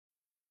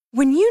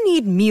When you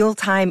need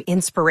mealtime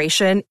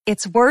inspiration,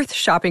 it's worth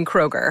shopping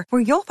Kroger,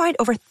 where you'll find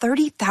over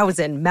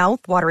 30,000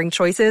 mouth-watering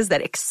choices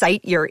that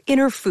excite your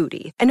inner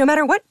foodie. And no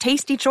matter what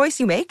tasty choice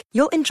you make,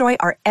 you'll enjoy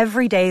our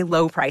everyday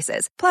low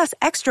prices, plus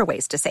extra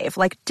ways to save,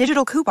 like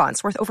digital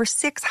coupons worth over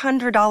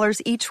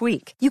 $600 each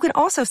week. You can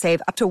also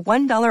save up to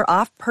 $1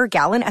 off per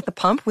gallon at the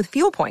pump with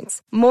fuel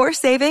points. More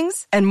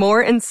savings and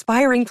more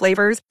inspiring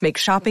flavors make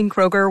shopping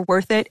Kroger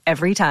worth it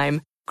every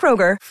time.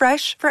 Kroger,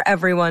 fresh for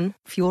everyone.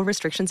 Fuel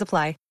restrictions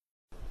apply.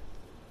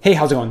 Hey,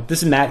 how's it going?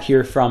 This is Matt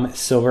here from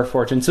Silver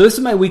Fortune. So this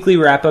is my weekly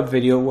wrap-up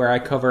video where I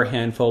cover a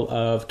handful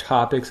of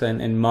topics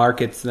and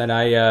markets that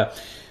I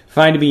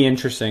find to be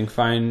interesting,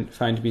 find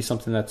to be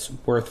something that's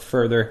worth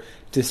further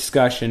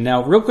discussion.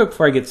 Now, real quick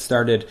before I get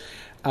started,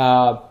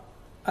 I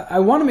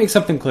want to make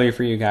something clear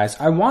for you guys.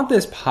 I want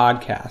this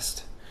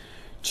podcast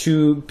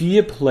to be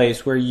a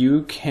place where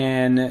you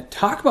can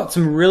talk about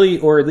some really,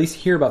 or at least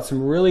hear about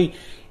some really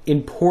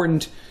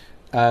important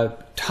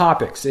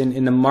topics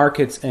in the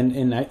markets and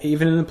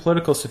even in the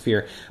political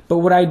sphere. But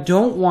what I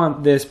don't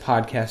want this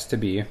podcast to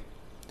be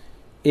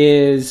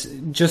is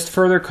just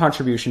further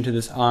contribution to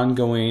this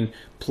ongoing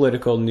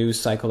political news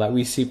cycle that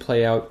we see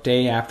play out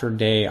day after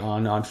day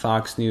on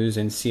Fox News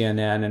and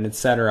CNN and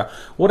etc.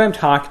 What I'm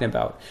talking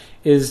about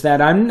is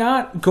that I'm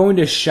not going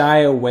to shy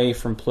away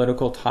from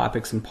political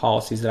topics and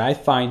policies that I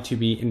find to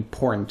be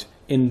important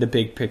in the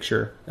big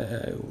picture,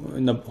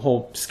 in the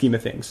whole scheme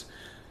of things.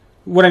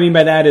 What I mean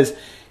by that is,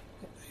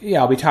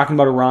 I'll be talking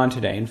about Iran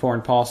today in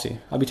foreign policy.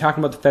 I'll be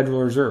talking about the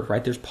Federal Reserve,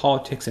 right? There's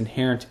politics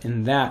inherent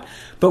in that.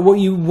 But what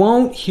you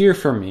won't hear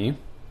from me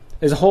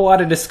is a whole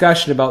lot of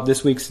discussion about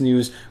this week's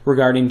news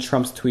regarding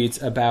Trump's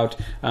tweets about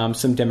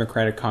some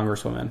Democratic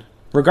congresswomen.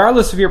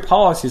 Regardless of your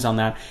policies on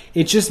that,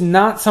 it's just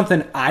not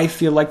something I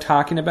feel like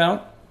talking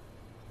about.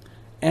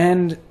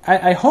 And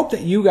I hope that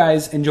you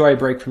guys enjoy a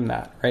break from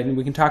that, right? And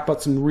we can talk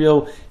about some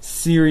real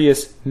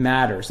serious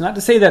matters. Not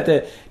to say that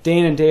the day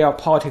in and day out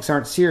politics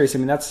aren't serious. I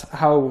mean, that's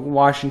how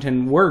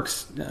Washington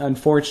works,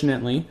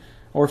 unfortunately,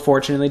 or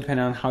fortunately,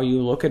 depending on how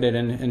you look at it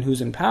and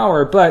who's in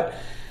power. But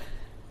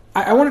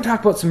I want to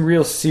talk about some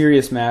real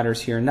serious matters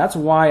here, and that's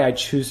why I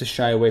choose to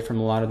shy away from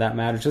a lot of that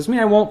matter. It doesn't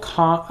mean I won't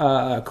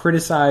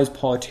criticize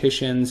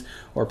politicians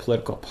or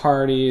political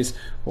parties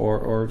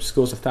or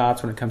schools of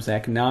thoughts when it comes to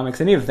economics,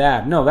 any of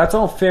that. No, that's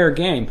all fair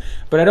game.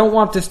 But I don't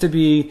want this to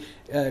be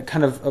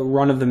kind of a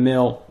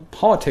run-of-the-mill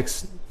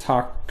politics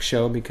talk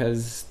show,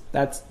 because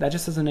that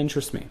just doesn't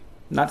interest me.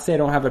 Not to say I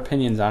don't have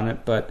opinions on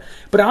it, but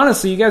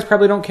honestly, you guys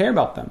probably don't care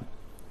about them.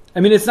 I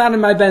mean, it's not in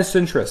my best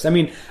interest. I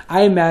mean,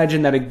 I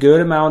imagine that a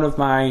good amount of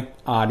my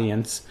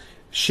audience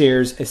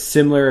shares a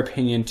similar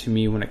opinion to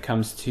me when it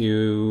comes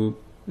to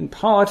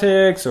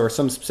politics or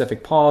some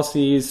specific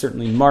policies,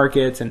 certainly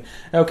markets, and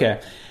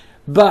okay.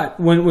 But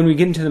when we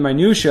get into the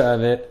minutia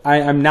of it,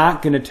 I'm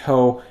not going to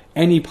toe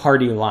any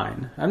party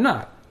line. I'm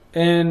not.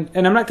 And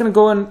I'm not going to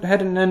go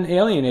ahead and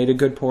alienate a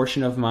good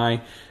portion of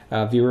my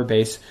viewer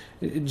base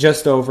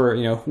just over,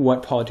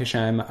 what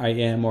politician I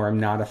am or am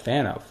not a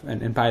fan of.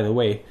 And by the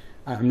way,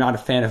 I'm not a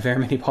fan of very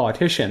many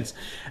politicians.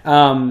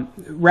 I'd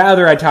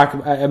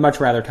much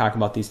rather talk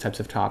about these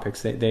types of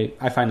topics.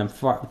 I find them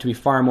to be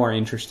far more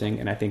interesting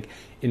and I think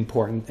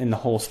important in the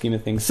whole scheme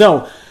of things.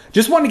 So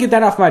just want to get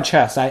that off my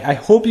chest. I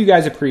hope you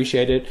guys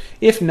appreciate it.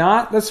 If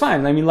not, that's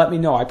fine. I mean, let me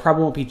know. I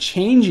probably won't be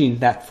changing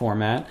that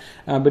format.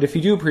 But if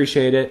you do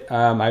appreciate it,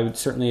 I would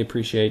certainly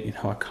appreciate,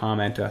 a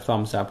comment, a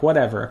thumbs up,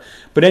 whatever.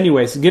 But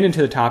anyways, get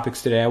into the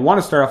topics today. I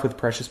want to start off with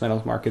precious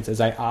metals markets, as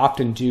I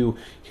often do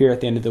here at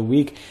the end of the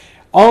week.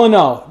 All in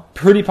all,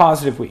 pretty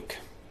positive week.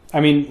 I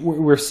mean,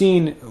 we're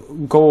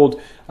seeing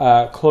gold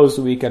close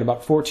the week at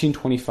about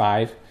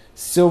 $14.25,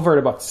 silver at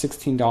about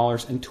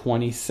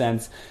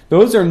 $16.20.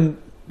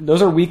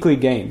 Those are weekly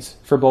gains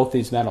for both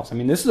these metals. I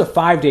mean, this is a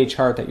 5-day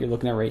chart that you're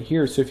looking at right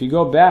here. So if you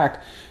go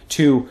back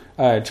to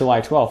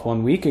July 12th,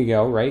 1 week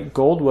ago, right,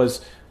 gold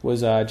was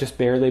just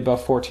barely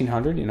above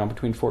 1,400,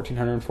 between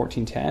 1,400 and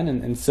 1,410,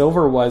 and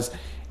silver was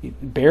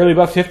barely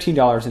above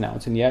 $15 an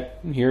ounce, and yet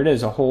here it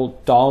is, a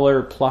whole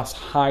dollar plus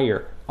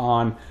higher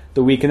on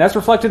the week. And that's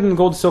reflected in the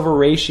gold to silver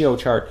ratio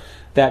chart,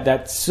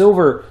 that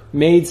silver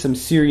made some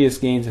serious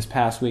gains this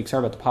past week. Sorry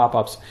about the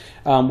pop-ups.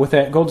 With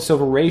that gold to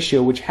silver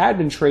ratio, which had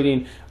been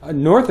trading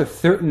north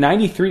of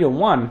 93 to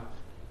 1,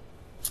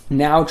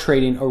 now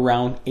trading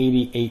around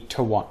 88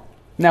 to 1.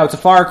 Now, it's a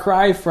far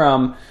cry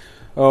from,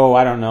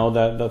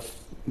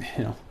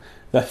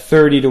 the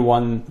 30 to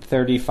 1,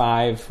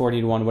 35,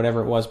 40 to 1, whatever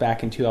it was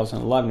back in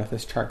 2011, if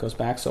this chart goes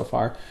back so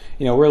far.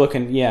 We're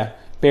looking,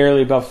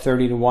 barely above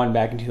 30 to 1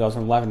 back in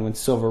 2011 when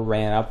silver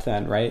ran up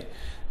then, right?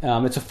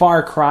 It's a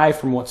far cry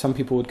from what some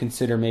people would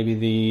consider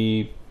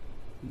maybe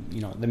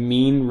the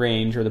mean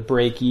range or the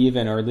break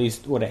even, or at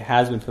least what it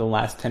has been for the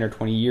last 10 or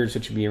 20 years,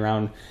 which would be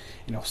around,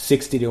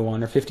 60 to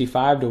 1 or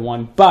 55 to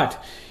 1.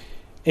 But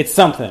it's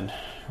something,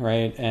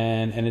 right?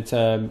 And it's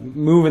a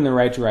move in the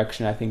right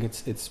direction. I think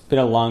it's been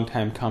a long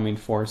time coming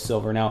for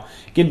silver. Now,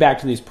 getting back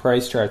to these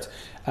price charts,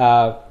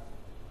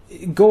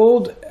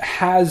 gold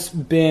has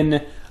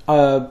been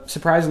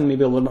surprisingly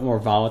maybe a little bit more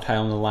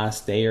volatile in the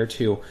last day or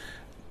two.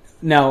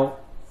 Now,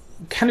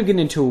 kind of getting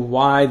into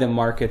why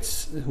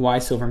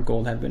silver and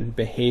gold have been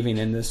behaving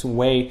in this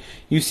way.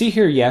 You see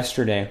here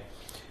yesterday,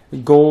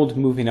 gold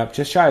moving up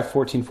just shy of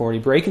 1440,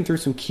 breaking through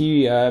some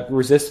key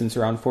resistance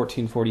around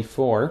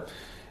 1444.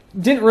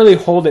 Didn't really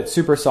hold it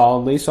super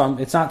solidly, so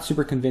it's not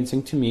super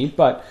convincing to me,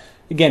 but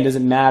again,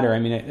 doesn't matter. I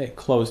mean, it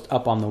closed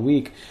up on the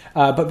week.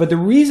 But the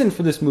reason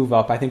for this move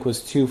up, I think,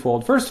 was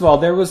twofold. First of all,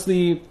 there was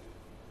the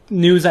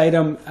news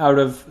item out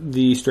of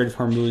the Strait of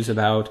Hormuz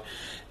about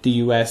the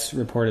U.S.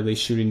 reportedly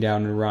shooting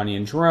down an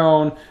Iranian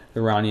drone. The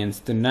Iranians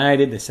denied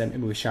it. They said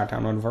maybe we shot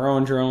down one of our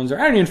own drones, or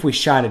I don't even know if we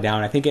shot it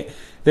down. I think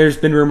there's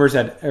been rumors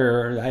that,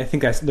 or I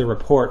think the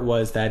report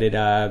was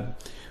that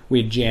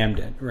we jammed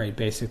it, right?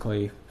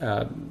 Basically,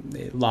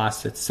 it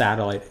lost its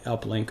satellite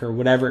uplink or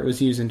whatever it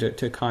was using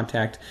to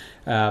contact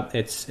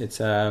its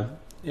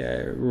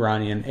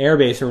Iranian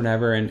airbase or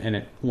whatever, and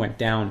it went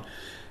down.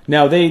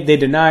 Now, they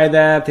deny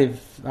that. They've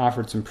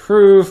offered some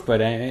proof,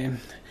 but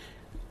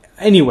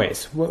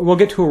anyways, we'll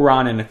get to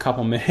Iran in a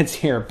couple minutes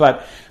here.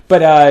 But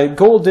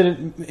gold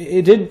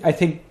did, I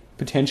think,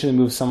 potentially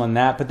move some on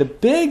that. But the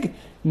big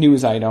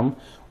news item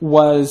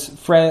was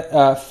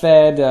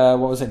Fed,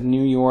 what was it,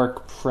 New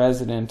York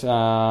President,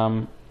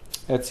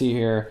 let's see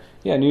here.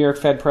 Yeah, New York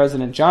Fed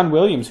President John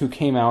Williams, who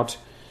came out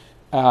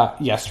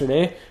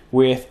yesterday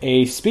with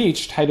a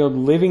speech titled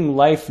 "Living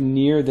Life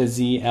Near the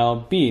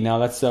ZLB." Now,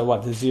 that's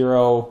the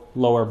zero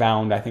lower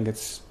bound, I think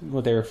it's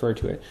what they refer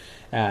to it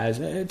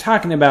as,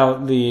 talking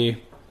about the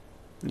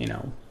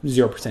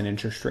 0%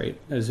 interest rate,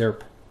 a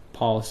ZIRP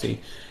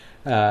policy,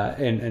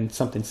 and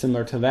something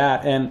similar to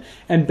that.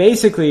 And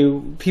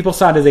basically, people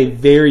saw it as a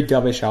very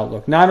dovish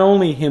outlook. Not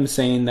only him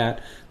saying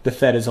that the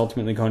Fed is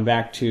ultimately going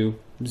back to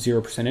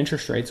 0%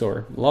 interest rates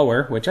or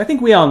lower, which I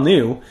think we all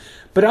knew,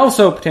 but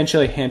also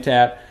potentially hint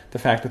at the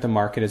fact that the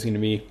market is going to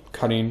be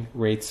cutting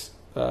rates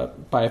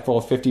by a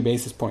full 50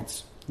 basis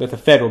points, that the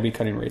Fed will be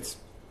cutting rates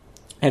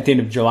at the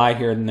end of July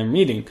here in their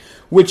meeting,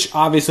 which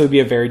obviously would be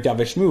a very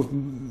dovish move.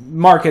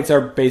 Markets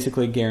are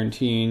basically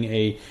guaranteeing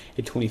a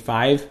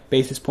 25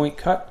 basis point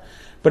cut,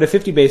 but a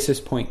 50 basis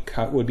point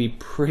cut would be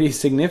pretty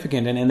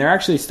significant, and they're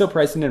actually still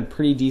pricing in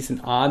pretty decent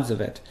odds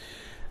of it.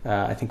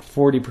 I think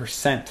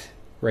 40%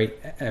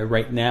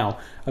 right now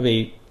of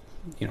a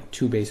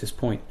 2 basis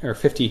point or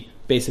 50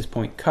 basis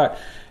point cut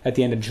at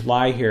the end of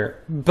July here.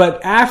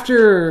 But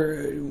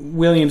after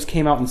Williams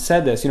came out and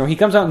said this, he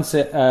comes out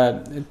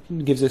and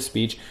gives a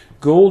speech.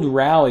 Gold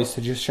rallies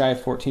to just shy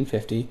of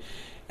 1450,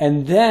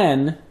 and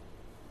then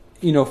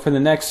for the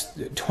next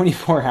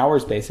 24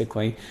 hours,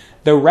 basically,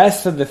 the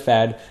rest of the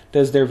Fed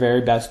does their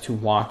very best to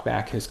walk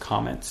back his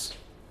comments,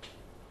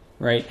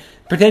 right?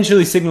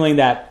 Potentially signaling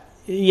that,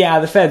 yeah,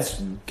 the Fed's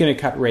going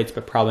to cut rates,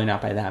 but probably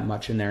not by that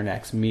much in their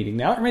next meeting.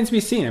 Now, it remains to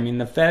be seen. I mean,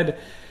 the Fed,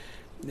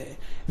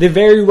 they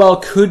very well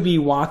could be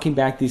walking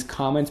back these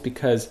comments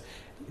because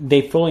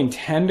they fully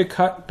intend to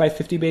cut by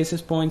 50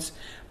 basis points,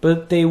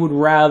 but they would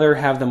rather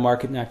have the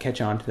market not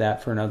catch on to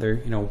that for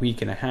another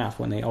week and a half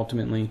when they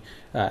ultimately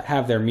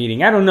have their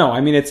meeting. I don't know.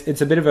 I mean,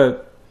 it's a bit of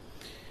a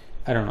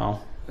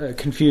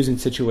confusing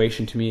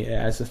situation to me,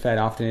 as the Fed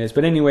often is.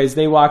 But anyways,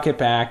 they walk it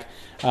back.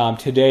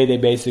 Today they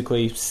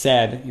basically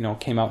said,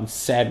 came out and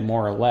said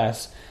more or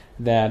less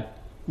that,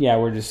 yeah,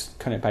 we're just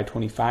cutting it by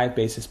 25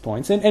 basis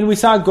points. And we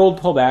saw gold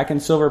pull back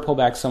and silver pull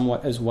back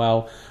somewhat as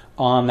well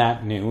on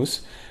that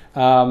news.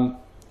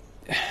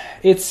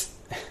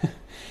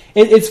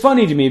 It's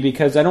funny to me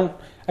because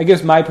I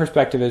guess my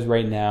perspective is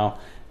right now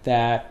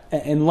that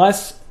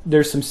unless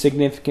there's some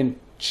significant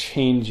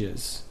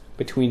changes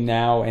between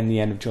now and the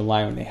end of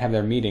July when they have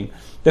their meeting,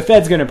 the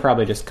Fed's going to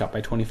probably just cut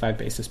by 25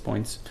 basis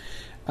points.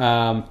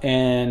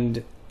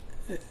 And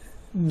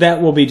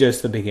that will be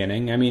just the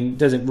beginning. I mean,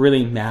 does it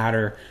really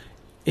matter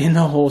in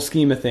the whole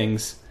scheme of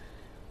things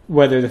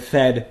whether the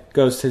Fed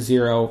goes to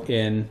zero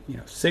in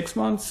 6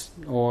 months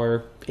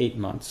or 8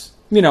 months?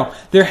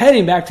 They're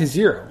heading back to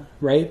zero,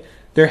 right?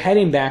 They're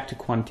heading back to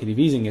quantitative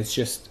easing. It's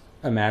just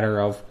a matter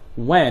of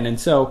when. And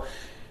so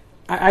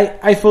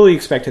I fully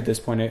expect at this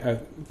point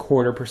a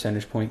quarter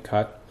percentage point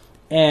cut,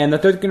 and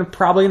that they're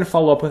probably going to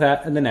follow up with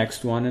that in the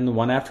next one and the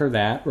one after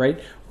that, right?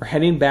 We're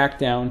heading back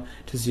down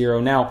to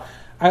zero. Now,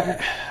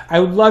 I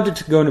would love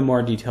to go into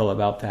more detail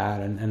about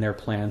that and their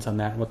plans on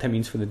that and what that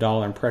means for the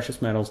dollar and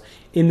precious metals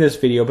in this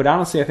video. But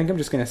honestly, I think I'm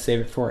just going to save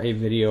it for a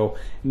video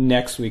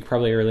next week,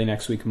 probably early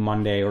next week,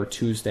 Monday or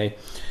Tuesday,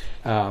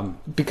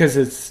 because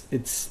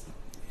it's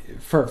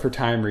for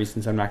time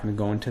reasons. I'm not going to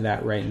go into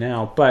that right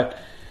now. But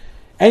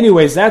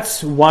anyways,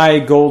 that's why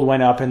gold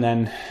went up and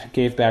then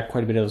gave back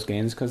quite a bit of those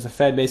gains, because the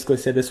Fed basically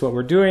said this is what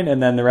we're doing,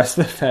 and then the rest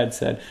of the Fed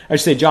said, I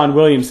should say John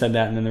Williams said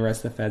that, and then the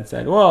rest of the Fed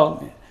said,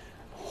 well,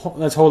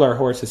 let's hold our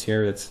horses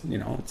here. Let's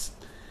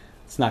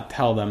not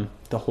tell them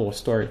the whole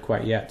story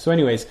quite yet. So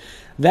anyways,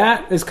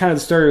 that is kind of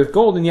the story with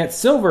gold, and yet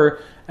silver,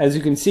 as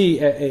you can see,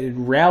 it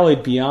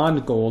rallied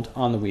beyond gold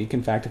on the week.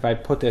 In fact, if I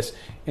put this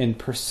in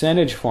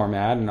percentage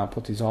format, and I'll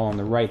put these all on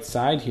the right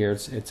side here,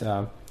 it's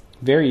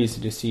very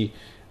easy to see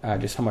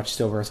just how much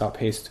silver has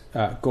outpaced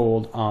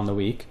gold on the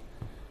week.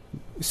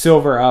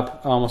 Silver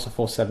up almost a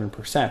full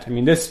 7%. I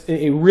mean,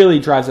 it really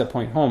drives that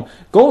point home.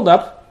 Gold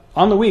up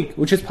on the week,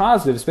 which is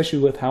positive, especially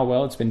with how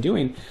well it's been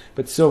doing,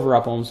 but silver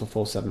up almost a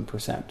full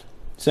 7%.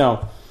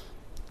 So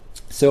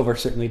silver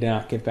certainly did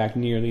not get back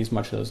nearly as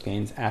much of those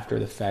gains after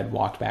the Fed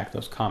walked back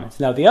those comments.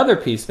 Now, the other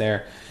piece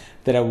there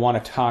that I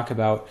want to talk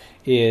about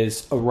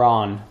is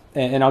Iran.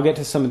 And I'll get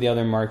to some of the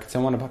other markets. I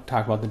want to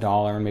talk about the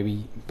dollar and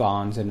maybe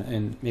bonds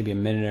in maybe a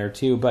minute or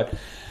two. But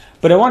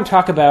I want to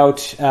talk about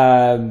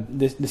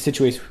the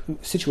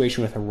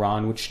situation with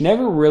Iran, which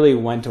never really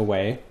went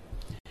away.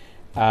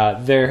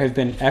 There have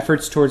been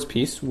efforts towards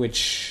peace,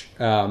 which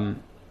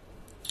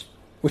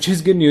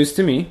is good news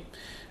to me.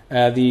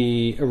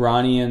 The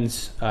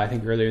Iranians, I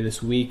think earlier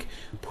this week,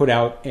 put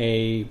out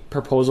a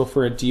proposal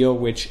for a deal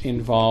which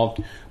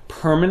involved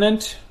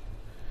permanent,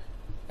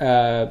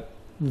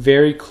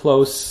 very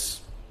close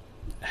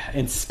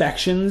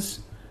inspections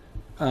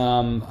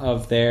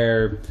of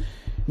their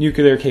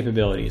nuclear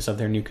capabilities, of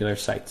their nuclear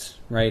sites,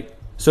 right?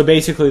 So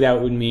basically that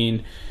would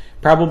mean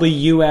probably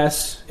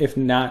U.S., if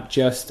not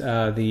just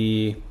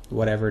the,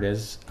 whatever it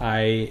is,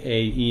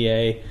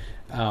 IAEA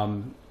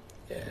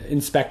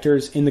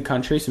inspectors in the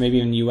country, so maybe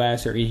in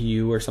U.S. or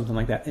EU or something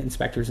like that,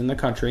 inspectors in the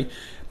country,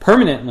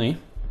 permanently,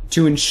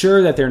 to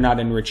ensure that they're not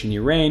enriching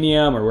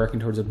uranium or working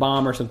towards a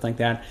bomb or something like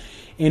that,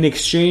 in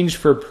exchange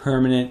for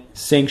permanent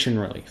sanction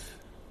relief.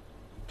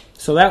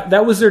 So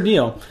that was their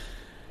deal.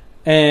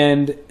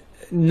 And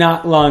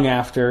not long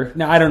after,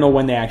 now I don't know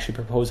when they actually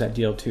proposed that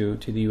deal to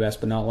the U.S.,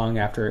 but not long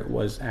after it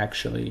was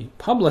actually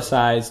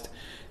publicized,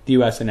 the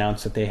U.S.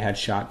 announced that they had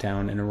shot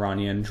down an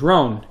Iranian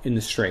drone in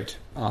the Strait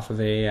off of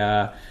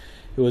it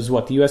was the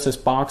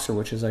USS Boxer,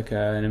 which is like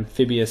an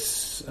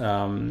amphibious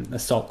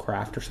assault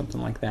craft or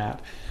something like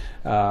that.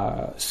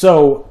 I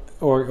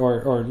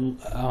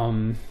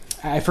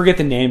forget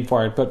the name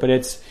for it, but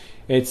it's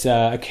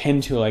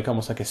akin to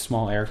almost like a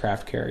small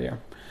aircraft carrier,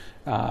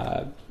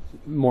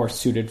 more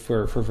suited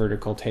for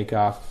vertical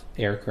takeoff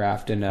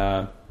aircraft and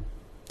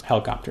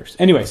helicopters.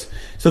 Anyways,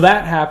 so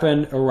that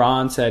happened.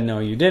 Iran said, no,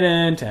 you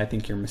didn't. I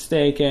think you're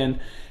mistaken.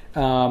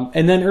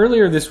 And then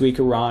earlier this week,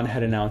 Iran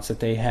had announced that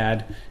they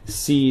had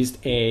seized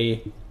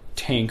a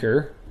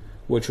tanker,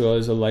 which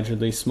was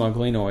allegedly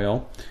smuggling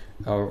oil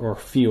or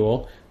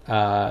fuel.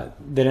 They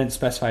didn't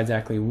specify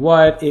exactly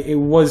what. It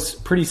was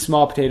pretty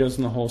small potatoes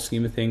in the whole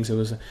scheme of things. It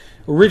was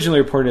originally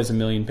reported as 1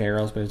 million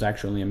barrels, but it was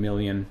actually only 1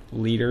 million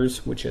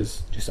liters, which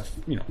is just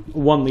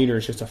 1 liter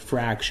is just a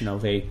fraction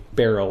of a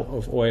barrel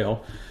of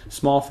oil,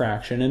 small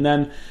fraction. And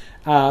then,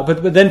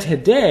 but then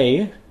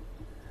today,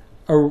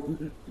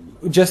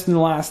 just in the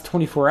last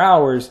 24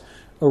 hours,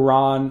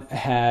 Iran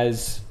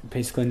has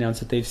basically announced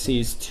that they've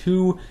seized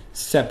 2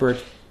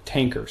 separate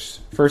tankers.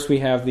 First, we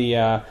have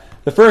the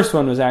first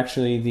one was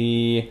actually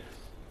the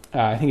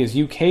I think is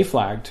UK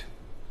flagged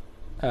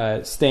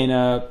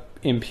Stena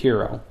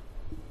Impero,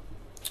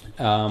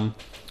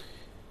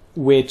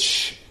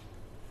 which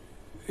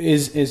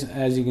is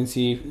as you can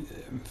see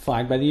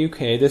flagged by the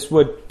UK. This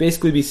would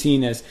basically be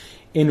seen as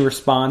in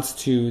response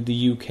to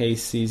the UK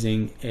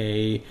seizing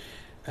a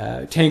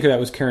tanker that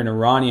was carrying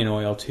Iranian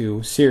oil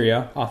to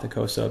Syria off the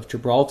coast of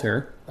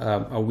Gibraltar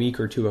a week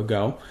or two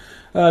ago.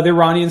 The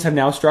Iranians have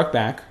now struck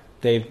back.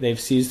 They've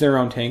seized their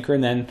own tanker,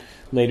 and then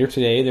later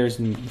today there's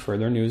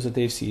further news that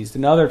they've seized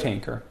another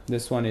tanker.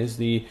 This one is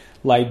the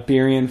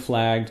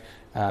Liberian-flagged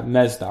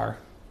Mesdar,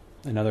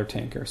 another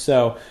tanker.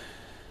 So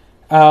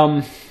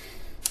this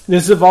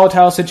is a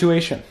volatile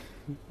situation.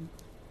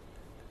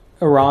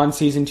 Iran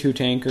seizing 2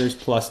 tankers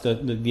plus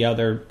the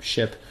other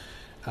ship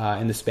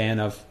in the span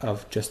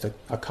of just a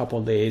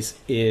couple days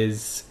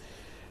is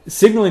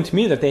signaling to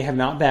me that they have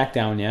not backed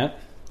down yet.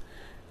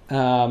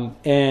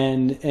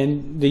 And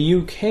the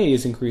UK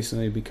is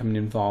increasingly becoming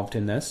involved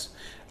in this.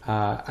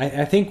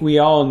 I think we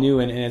all knew,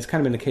 and it's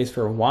kind of been the case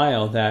for a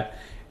while, that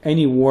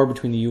any war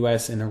between the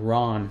US and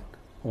Iran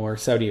or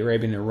Saudi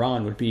Arabia and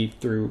Iran would be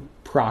through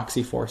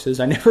proxy forces.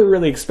 I never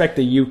really expect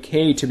the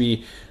UK to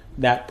be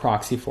that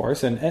proxy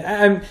force, and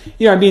I'm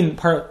being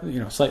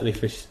slightly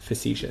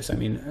facetious. I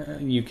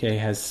mean, UK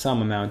has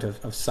some amount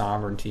of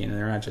sovereignty, and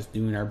they're not just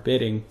doing our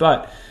bidding.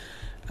 But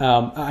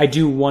I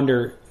do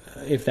wonder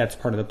if that's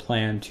part of the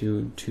plan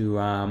to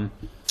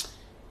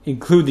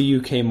include the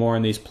UK more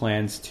in these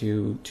plans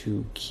to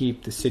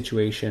keep the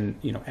situation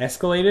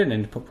escalated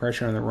and to put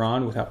pressure on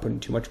Iran without putting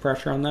too much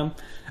pressure on them.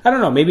 I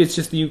don't know. Maybe it's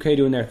just the UK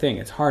doing their thing.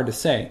 It's hard to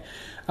say,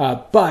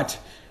 but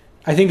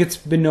I think it's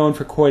been known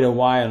for quite a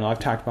while, and I've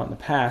talked about in the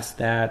past,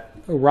 that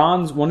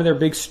Iran's one of their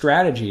big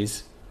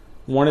strategies,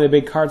 one of the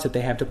big cards that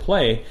they have to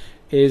play,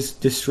 is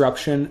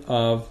disruption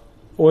of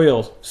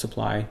oil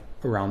supply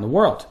around the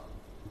world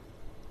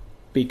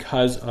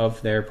because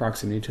of their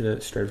proximity to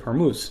the Strait of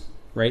Hormuz,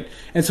 right?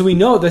 And so we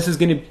know this is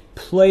going to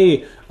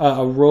play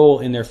a role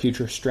in their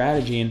future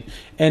strategy.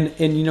 And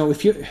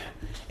if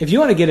you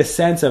want to get a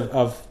sense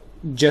of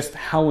just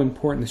how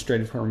important the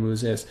Strait of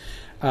Hormuz is.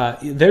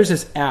 There's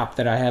this app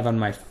that I have on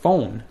my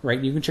phone, right?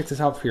 You can check this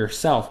out for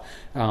yourself.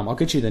 I'll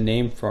get you the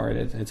name for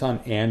it. It's on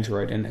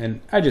Android,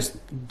 and I just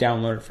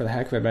download it for the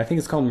heck of it. But I think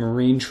it's called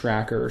Marine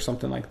Tracker or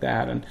something like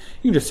that. And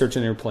you can just search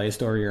in your Play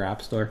Store or your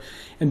App Store.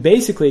 And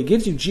basically, it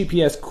gives you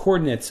GPS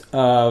coordinates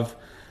of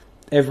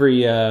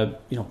every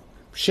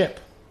ship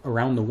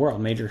around the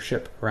world, major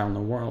ship around the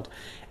world.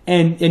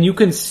 And you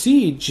can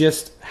see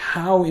just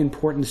how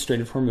important the Strait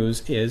of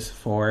Hormuz is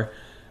for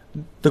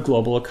the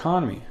global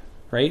economy,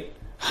 right?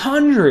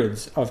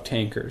 Hundreds of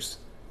tankers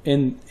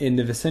in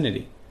the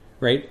vicinity,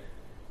 right?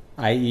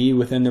 I.e.,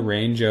 within the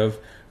range of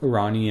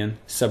Iranian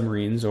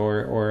submarines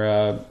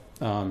or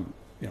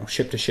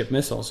ship-to-ship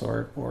missiles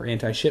or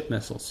anti-ship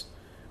missiles,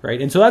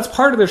 right? And so that's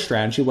part of their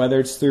strategy, whether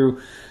it's through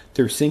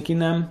sinking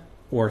them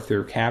or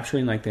through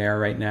capturing like they are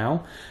right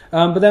now,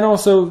 but then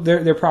also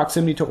their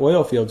proximity to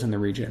oil fields in the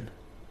region,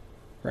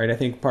 right? I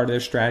think part of their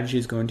strategy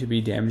is going to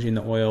be damaging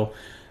the oil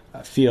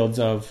fields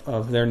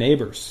of their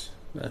neighbors.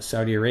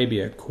 Saudi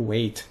Arabia,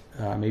 Kuwait,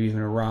 maybe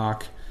even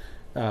Iraq,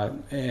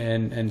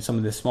 and some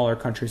of the smaller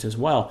countries as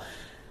well.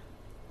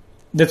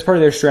 That's part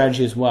of their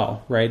strategy as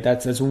well, right?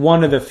 That's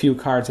one of the few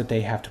cards that they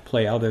have to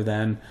play, other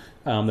than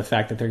the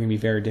fact that they're going to be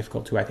very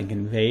difficult to, I think,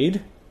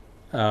 invade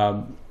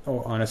on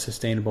a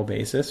sustainable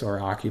basis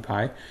or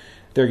occupy.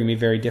 They're going to be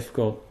very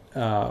difficult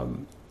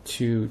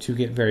to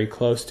get very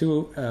close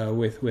to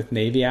with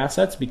Navy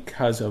assets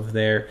because of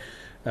their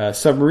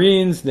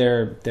submarines,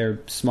 their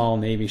small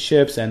Navy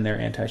ships, and their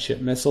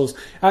anti-ship missiles.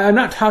 I'm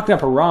not talking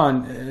up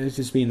Iran as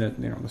just being the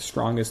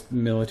strongest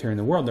military in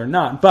the world. They're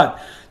not,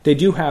 but they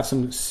do have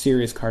some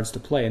serious cards to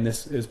play, and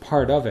this is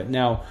part of it.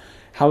 Now,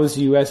 how is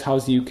the U.S., how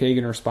is the U.K.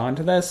 going to respond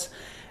to this?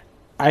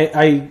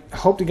 I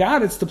hope to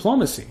God it's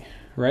diplomacy,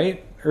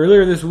 right?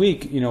 Earlier this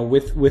week,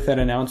 with that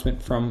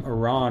announcement from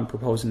Iran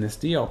proposing this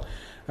deal,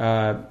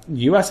 the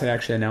U.S. had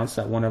actually announced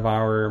that one of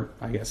our,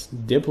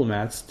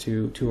 diplomats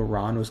to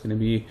Iran was going to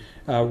be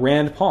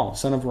Rand Paul,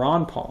 son of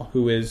Ron Paul,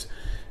 who is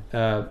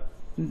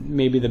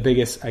maybe the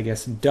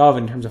biggest, dove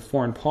in terms of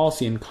foreign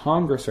policy in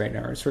Congress right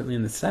now, or certainly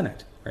in the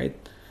Senate, right?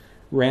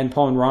 Rand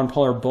Paul and Ron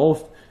Paul are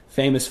both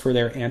famous for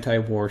their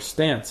anti-war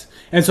stance.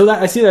 And so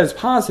that I see that as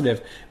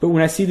positive. But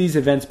when I see these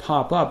events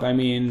pop up, I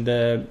mean,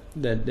 the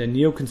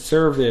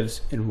neoconservatives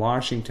in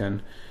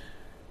Washington,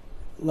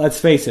 let's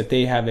face it,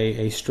 they have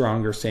a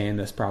stronger say in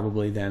this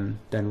probably than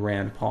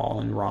Rand Paul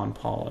and Ron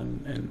Paul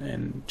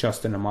and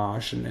Justin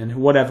Amash and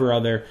whatever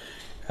other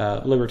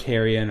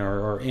libertarian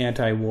or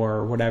anti-war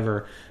or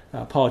whatever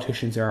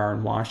politicians there are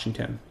in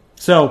Washington.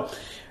 So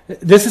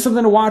this is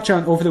something to watch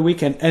on over the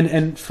weekend.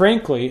 And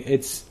frankly,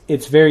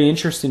 it's very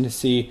interesting to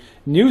see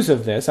news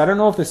of this. I don't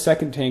know if the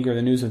second tanker,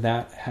 the news of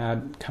that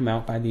had come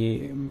out by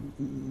the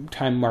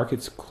time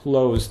markets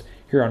closed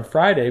here on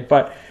Friday,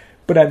 but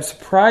I'm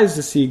surprised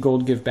to see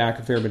gold give back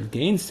a fair bit of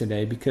gains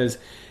today, because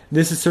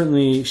this is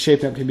certainly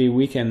shaping up to be a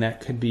weekend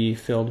that could be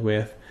filled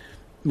with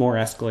more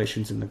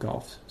escalations in the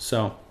Gulf.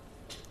 So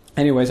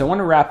anyways, I want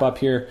to wrap up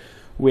here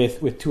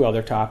with two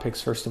other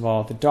topics. First of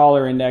all, the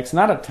dollar index.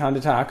 Not a ton to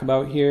talk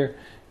about here,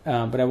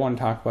 but I want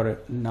to talk about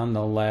it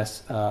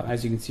nonetheless.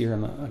 As you can see here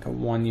on a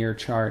 1-year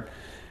chart,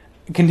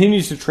 it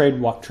continues to tread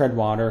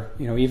water.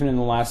 Even in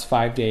the last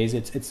 5 days,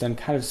 it's done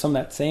kind of some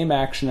of that same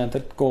action that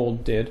the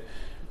gold did.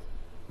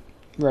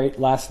 Right,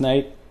 last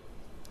night,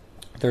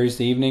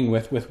 Thursday evening,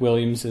 with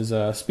Williams'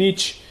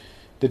 speech,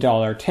 the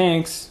dollar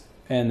tanks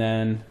and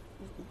then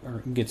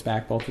gets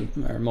back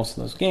most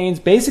of those gains,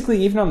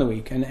 basically even on the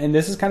week. And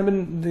this has kind of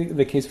been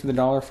the case for the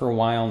dollar for a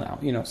while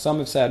now. Some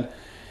have said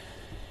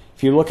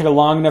if you look at a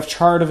long enough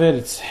chart of it,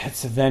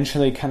 it's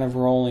eventually kind of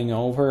rolling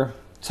over.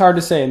 It's hard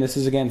to say, and this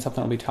is again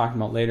something I'll be talking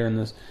about later in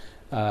this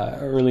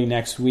early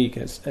next week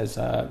as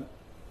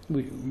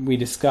we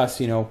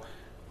discuss.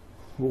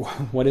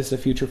 What is the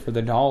future for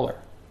the dollar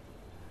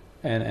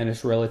and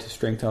its relative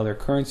strength to other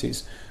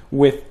currencies,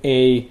 with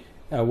a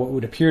what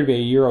would appear to be a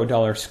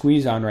euro-dollar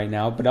squeeze on right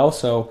now, but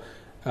also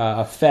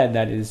a Fed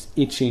that is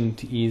itching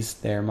to ease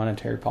their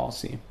monetary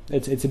policy.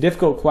 It's a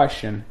difficult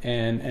question,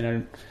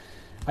 and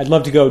I'd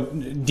love to go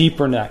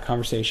deeper into that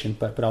conversation,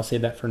 but I'll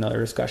save that for another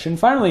discussion.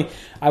 Finally,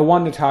 I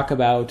wanted to talk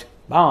about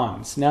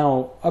bonds.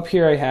 Now, up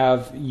here I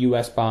have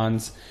U.S.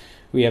 bonds.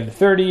 We have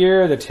the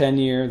 30-year, the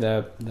 10-year,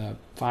 the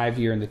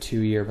 5-year, and the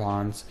 2-year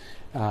bonds.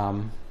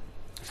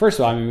 First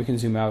of all, we can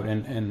zoom out,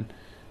 and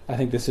I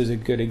think this is a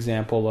good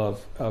example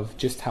of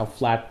just how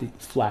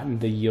flattened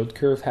the yield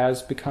curve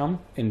has become,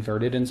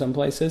 inverted in some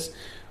places,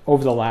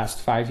 over the last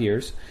 5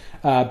 years.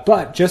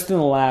 But just in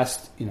the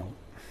last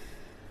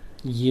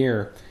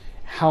year,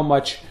 how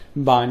much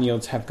bond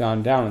yields have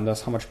gone down, and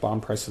thus how much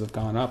bond prices have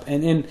gone up.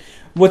 And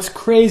what's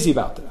crazy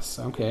about this,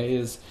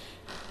 is...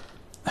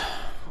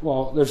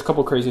 Well, there's a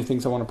couple crazy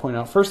things I want to point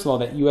out. First of all,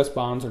 that U.S.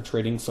 bonds are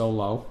trading so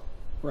low,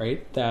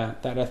 right?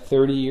 That a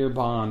 30-year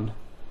bond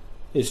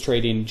is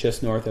trading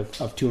just north of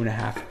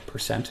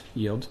 2.5%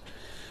 yield.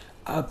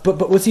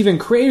 But what's even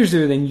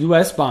crazier than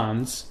U.S.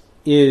 bonds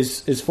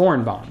is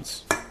foreign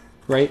bonds,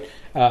 right?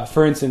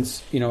 For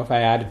instance, if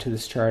I added to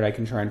this chart, I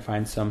can try and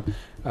find some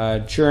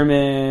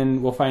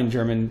We'll find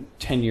German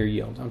 10-year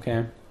yield,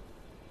 okay?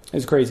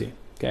 It's crazy,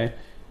 okay?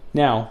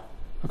 Now,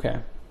 okay,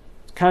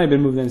 it's kind of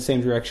been moving in the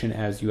same direction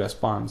as U.S.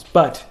 bonds.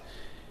 But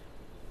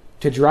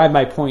to drive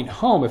my point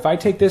home, if I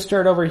take this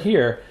chart over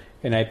here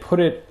and I put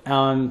it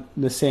on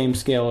the same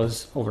scale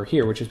as over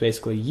here, which is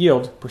basically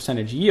yield,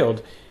 percentage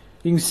yield,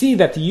 you can see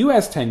that the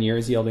U.S. 10-year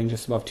is yielding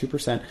just above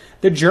 2%.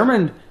 The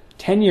German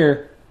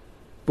 10-year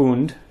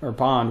Bund, or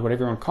bond,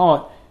 whatever you want to call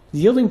it,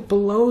 is yielding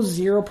below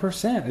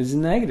 0%. It's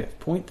negative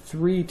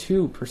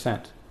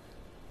 0.32%.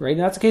 Right? And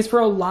that's the case for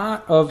a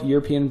lot of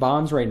European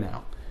bonds right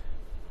now,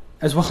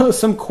 as well as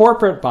some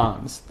corporate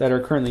bonds that are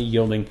currently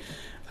yielding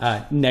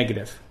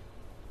negative.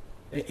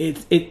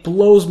 It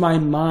blows my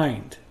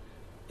mind.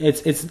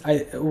 It's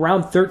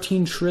around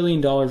 $13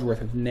 trillion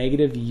worth of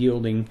negative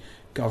yielding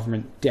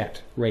government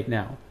debt right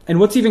now. And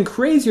what's even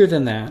crazier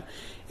than that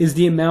is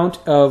the amount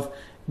of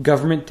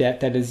government debt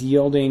that is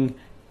yielding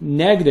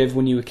negative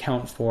when you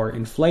account for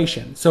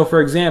inflation. So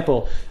for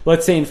example,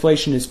 let's say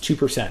inflation is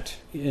 2%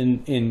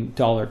 in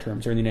dollar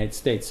terms or in the United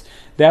States.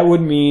 That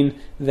would mean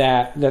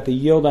that the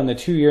yield on the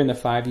 2-year and the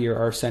 5-year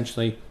are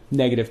essentially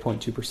negative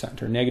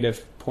 0.2% or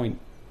negative 0.18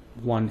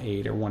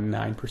 or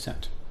 19%.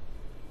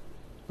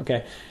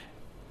 Okay.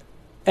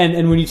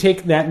 And when you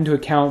take that into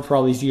account for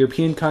all these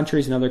European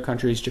countries and other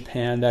countries,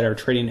 Japan, that are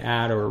trading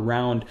at or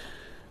around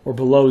or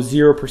below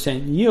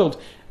 0% yield,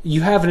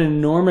 you have an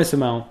enormous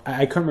amount.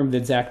 I can't remember the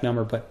exact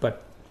number,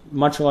 but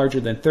much larger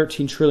than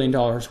 $13 trillion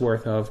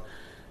worth of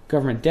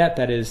government debt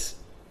that is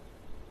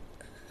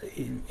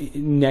in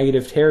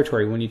negative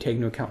territory when you take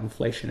into account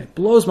inflation. It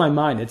blows my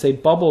mind. It's a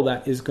bubble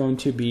that is going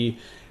to be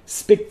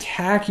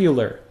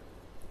spectacular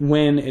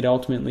when it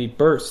ultimately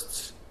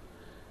bursts.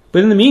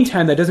 But in the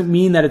meantime, that doesn't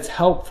mean that it's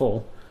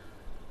helpful,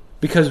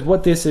 because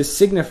what this is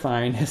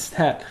signifying is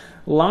that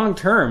long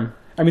term,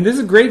 I mean, this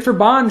is great for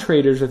bond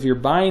traders if you're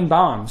buying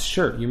bonds.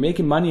 Sure, you're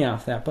making money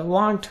off that. But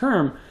long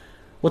term,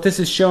 what this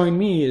is showing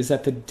me is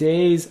that the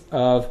days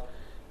of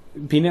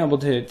being able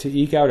to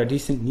eke out a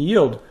decent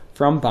yield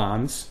from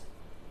bonds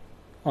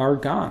are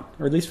gone,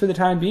 or at least for the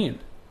time being.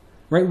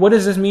 Right? What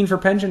does this mean for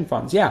pension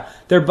funds? Yeah,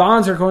 their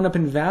bonds are going up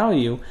in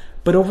value,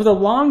 but over the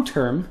long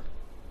term,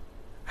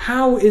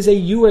 how is a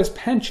U.S.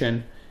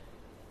 pension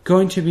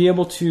going to be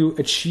able to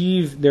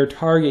achieve their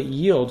target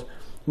yield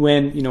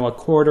when, you know, a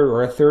quarter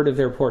or a third of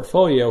their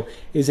portfolio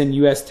is in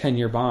U.S.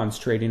 10-year bonds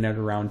trading at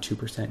around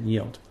 2%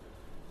 yield?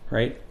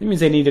 Right? That means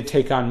they need to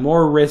take on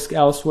more risk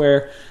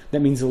elsewhere.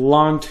 That means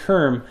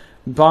long-term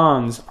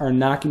bonds are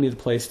not going to be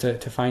the place to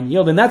find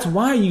yield. And that's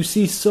why you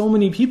see so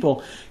many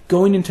people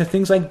going into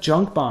things like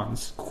junk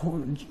bonds,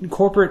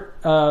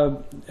 corporate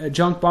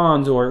junk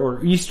bonds,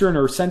 or Eastern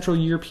or Central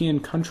European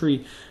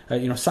country,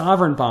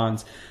 sovereign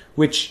bonds,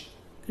 which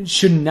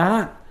should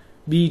not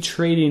be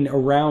trading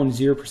around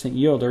 0%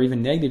 yield or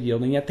even negative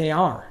yield, and yet they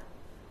are,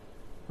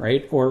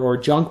 right? Or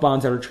junk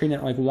bonds that are trading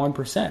at like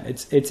 1%.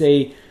 It's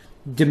a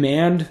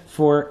demand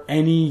for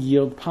any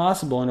yield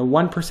possible, and a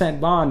 1%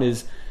 bond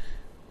is,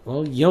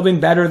 well, yielding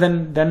better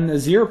than a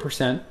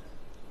 0%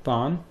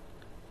 bond.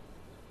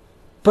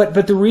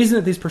 But the reason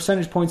that these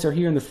percentage points are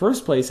here in the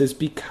first place is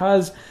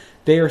because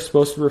they are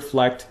supposed to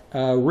reflect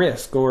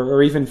risk,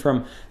 or even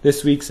from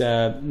this week's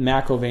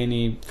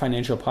McIlvaney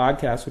financial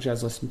podcast, which I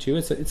was listening to,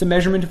 it's a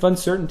measurement of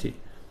uncertainty,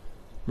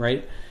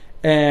 right?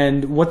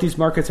 And what these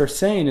markets are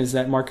saying is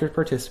that market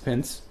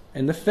participants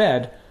and the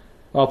Fed,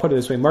 well, I'll put it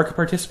this way, market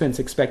participants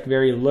expect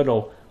very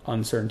little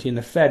uncertainty, and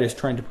the Fed is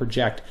trying to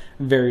project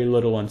very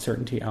little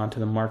uncertainty onto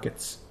the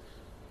markets,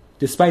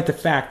 despite the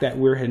fact that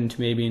we're heading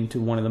into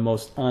one of the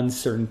most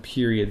uncertain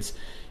periods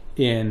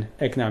in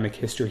economic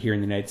history here in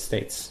the United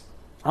States,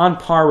 on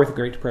par with the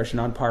Great Depression,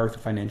 on par with the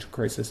financial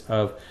crisis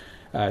of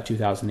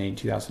 2008,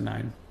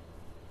 2009.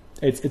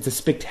 It's a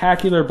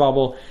spectacular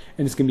bubble,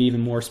 and it's going to be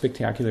even more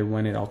spectacular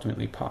when it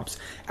ultimately pops.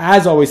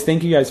 As always,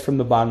 thank you guys from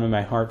the bottom of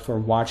my heart for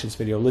watching this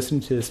video,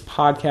 listening to this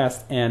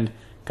podcast, and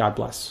God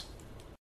bless.